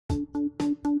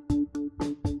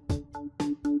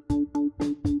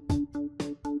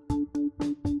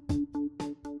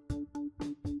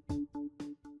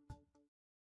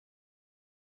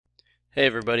Hey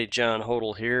everybody, John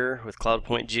Hodel here with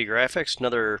CloudPoint Geographics,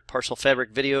 another Parcel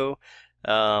Fabric video.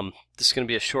 This is going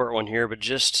to be a short one here, but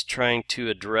just trying to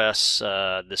address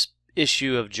this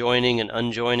issue of joining and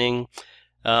unjoining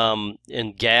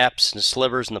and gaps and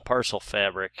slivers in the parcel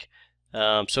fabric.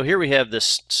 So here we have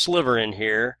this sliver in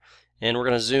here, and we're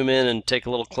going to zoom in and take a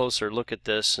little closer look at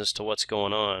this as to what's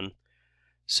going on.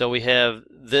 So we have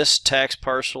this tax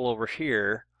parcel over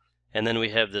here, and then we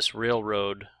have this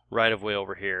railroad right-of-way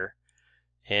over here.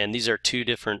 And these are two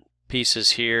different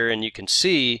pieces here, and you can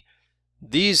see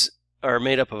these are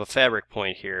made up of a fabric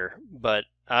point here, but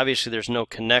obviously there's no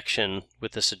connection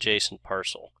with this adjacent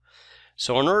parcel.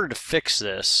 So in order to fix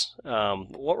this, what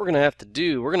we're going to have to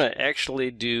do, we're going to actually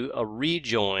do a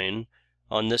rejoin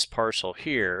on this parcel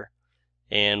here,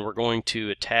 and we're going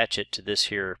to attach it to this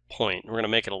here point. We're going to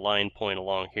make it a line point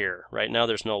along here. Right now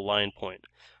there's no line point.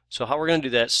 So how we're going to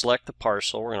do that, select the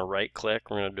parcel, we're going to right click,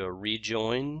 we're going to do a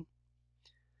rejoin.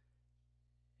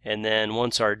 And then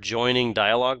once our joining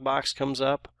dialog box comes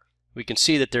up, we can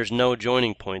see that there's no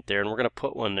joining point there, and we're going to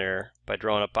put one there by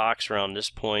drawing a box around this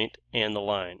point and the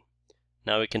line.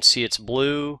 Now we can see it's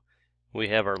blue. We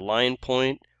have our line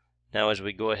point. Now as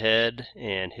we go ahead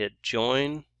and hit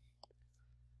join,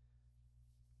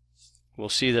 we'll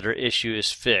see that our issue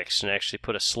is fixed and actually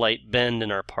put a slight bend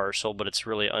in our parcel, but it's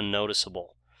really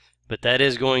unnoticeable. But that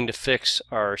is going to fix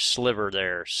our sliver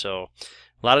there. So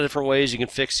a lot of different ways you can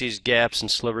fix these gaps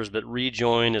and slivers, but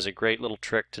rejoin is a great little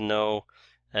trick to know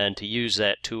and to use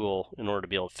that tool in order to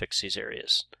be able to fix these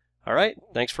areas. Alright,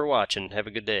 thanks for watching. Have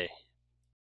a good day.